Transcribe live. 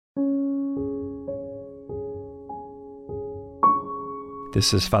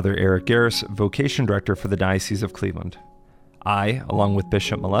This is Father Eric Garris, Vocation Director for the Diocese of Cleveland. I, along with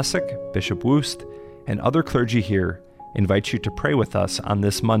Bishop Malesic, Bishop Woost, and other clergy here, invite you to pray with us on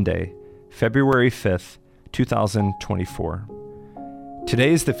this Monday, February 5th, 2024.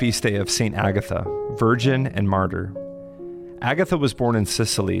 Today is the feast day of St. Agatha, Virgin and Martyr. Agatha was born in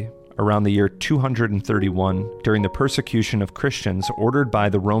Sicily around the year 231 during the persecution of Christians ordered by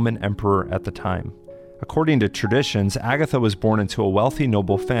the Roman emperor at the time. According to traditions, Agatha was born into a wealthy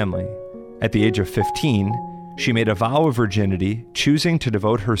noble family. At the age of 15, she made a vow of virginity, choosing to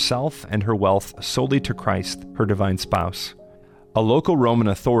devote herself and her wealth solely to Christ, her divine spouse. A local Roman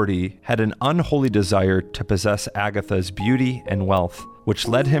authority had an unholy desire to possess Agatha's beauty and wealth, which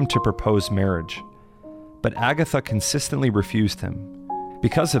led him to propose marriage. But Agatha consistently refused him.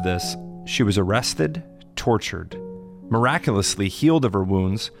 Because of this, she was arrested, tortured, miraculously healed of her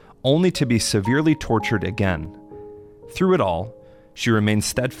wounds, only to be severely tortured again. Through it all, she remained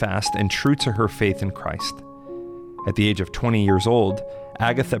steadfast and true to her faith in Christ. At the age of 20 years old,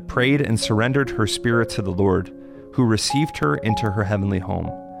 Agatha prayed and surrendered her spirit to the Lord, who received her into her heavenly home.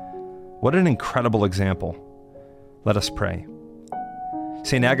 What an incredible example. Let us pray.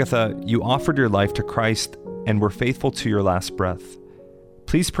 St. Agatha, you offered your life to Christ and were faithful to your last breath.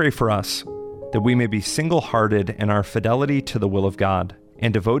 Please pray for us that we may be single-hearted in our fidelity to the will of God,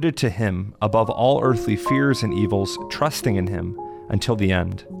 and devoted to Him above all earthly fears and evils, trusting in Him until the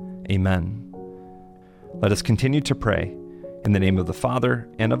end. Amen. Let us continue to pray in the name of the Father,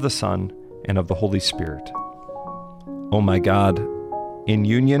 and of the Son, and of the Holy Spirit. O my God, in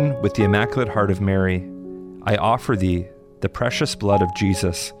union with the Immaculate Heart of Mary, I offer Thee the precious blood of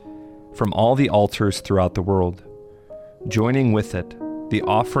Jesus from all the altars throughout the world, joining with it the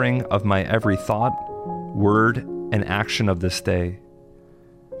offering of my every thought, word, and action of this day.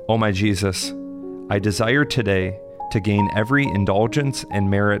 O my Jesus, I desire today to gain every indulgence and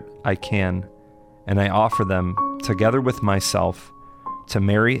merit I can, and I offer them, together with myself, to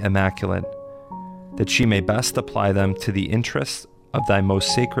Mary Immaculate, that she may best apply them to the interests of Thy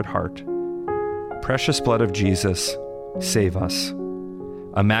most sacred heart. Precious blood of Jesus, save us.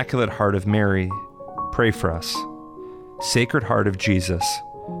 Immaculate Heart of Mary, pray for us. Sacred Heart of Jesus,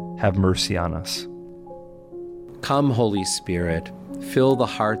 have mercy on us. Come, Holy Spirit, fill the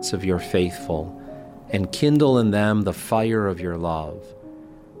hearts of your faithful, and kindle in them the fire of your love.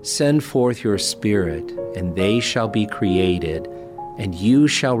 Send forth your Spirit, and they shall be created, and you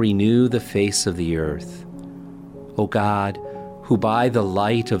shall renew the face of the earth. O God, who by the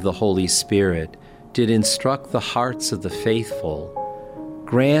light of the Holy Spirit did instruct the hearts of the faithful,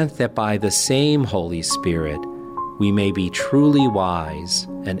 grant that by the same Holy Spirit we may be truly wise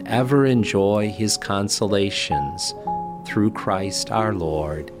and ever enjoy His consolations, through Christ our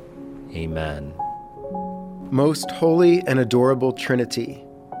Lord. Amen. Most holy and adorable Trinity,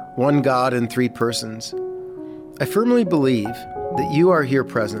 one God in three persons, I firmly believe that you are here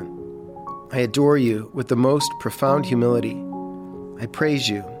present. I adore you with the most profound humility. I praise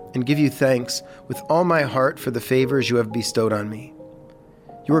you and give you thanks with all my heart for the favors you have bestowed on me.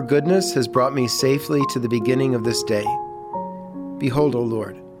 Your goodness has brought me safely to the beginning of this day. Behold, O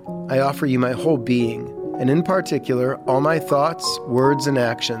Lord, I offer you my whole being, and in particular all my thoughts, words, and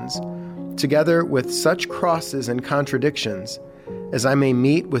actions, together with such crosses and contradictions as I may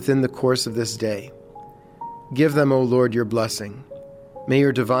meet within the course of this day. Give them, O Lord, your blessing. May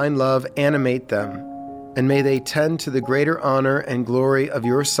your divine love animate them, and may they tend to the greater honor and glory of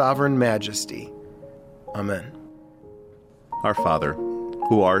your sovereign majesty. Amen. Our Father,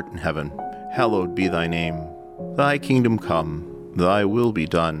 who art in heaven, hallowed be thy name. Thy kingdom come, thy will be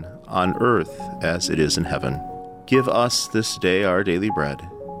done, on earth as it is in heaven. Give us this day our daily bread,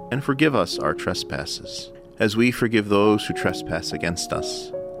 and forgive us our trespasses, as we forgive those who trespass against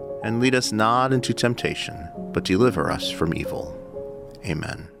us. And lead us not into temptation, but deliver us from evil.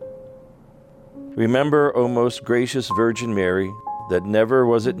 Amen. Remember, O most gracious Virgin Mary, that never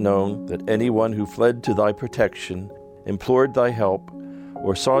was it known that anyone who fled to thy protection, implored thy help,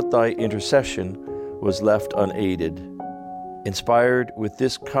 or sought thy intercession was left unaided. Inspired with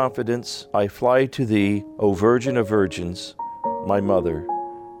this confidence, I fly to thee, O Virgin of Virgins, my Mother.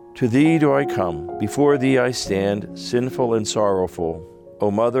 To thee do I come, before thee I stand, sinful and sorrowful.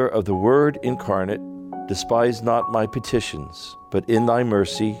 O Mother of the Word incarnate, despise not my petitions, but in thy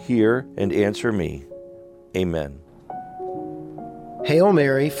mercy hear and answer me. Amen. Hail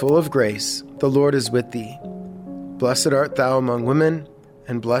Mary, full of grace, the Lord is with thee. Blessed art thou among women,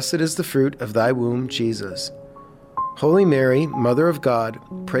 and blessed is the fruit of thy womb, Jesus. Holy Mary, Mother of God,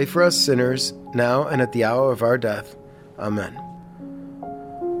 pray for us sinners, now and at the hour of our death. Amen.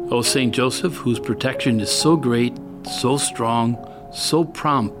 O Saint Joseph, whose protection is so great, so strong, so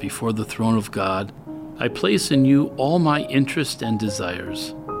prompt before the throne of God, I place in you all my interest and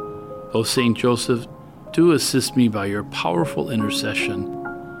desires. O Saint Joseph, do assist me by your powerful intercession,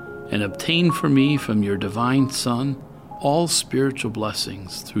 and obtain for me from your divine Son all spiritual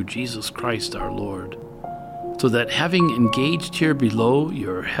blessings through Jesus Christ our Lord, so that having engaged here below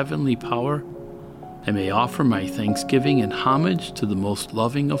your heavenly power, I may offer my thanksgiving and homage to the most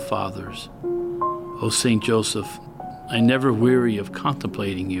loving of fathers. O Saint Joseph, I never weary of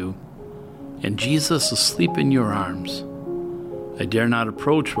contemplating you, and Jesus asleep in your arms. I dare not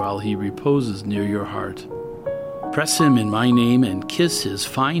approach while he reposes near your heart. Press him in my name and kiss his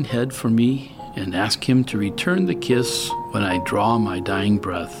fine head for me, and ask him to return the kiss when I draw my dying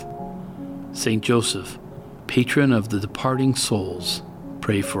breath. Saint Joseph, patron of the departing souls,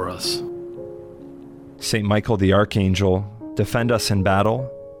 pray for us. Saint Michael the Archangel, defend us in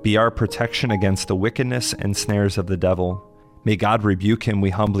battle. Be our protection against the wickedness and snares of the devil. May God rebuke him,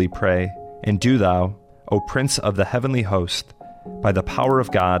 we humbly pray. And do thou, O Prince of the heavenly host, by the power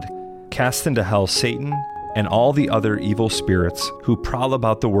of God, cast into hell Satan and all the other evil spirits who prowl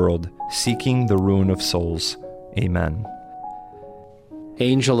about the world, seeking the ruin of souls. Amen.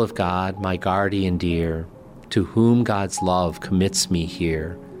 Angel of God, my guardian dear, to whom God's love commits me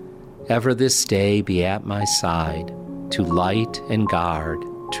here, ever this day be at my side, to light and guard,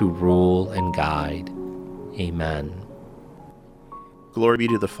 to rule and guide. Amen. Glory be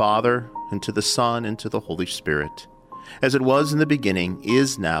to the Father, and to the Son, and to the Holy Spirit, as it was in the beginning,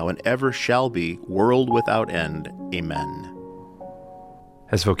 is now, and ever shall be, world without end. Amen.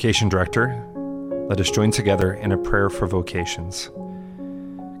 As Vocation Director, let us join together in a prayer for vocations.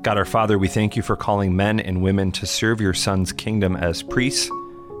 God our Father, we thank you for calling men and women to serve your Son's kingdom as priests,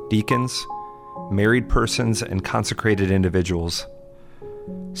 deacons, married persons, and consecrated individuals.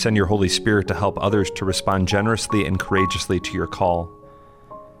 Send your Holy Spirit to help others to respond generously and courageously to your call.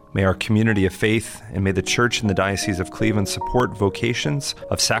 May our community of faith and may the Church in the Diocese of Cleveland support vocations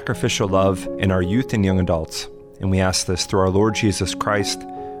of sacrificial love in our youth and young adults. And we ask this through our Lord Jesus Christ,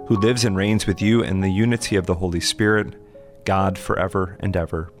 who lives and reigns with you in the unity of the Holy Spirit, God forever and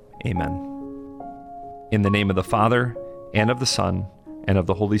ever. Amen. In the name of the Father, and of the Son, and of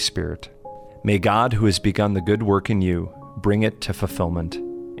the Holy Spirit, may God, who has begun the good work in you, bring it to fulfillment.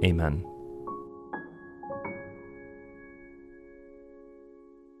 Amen.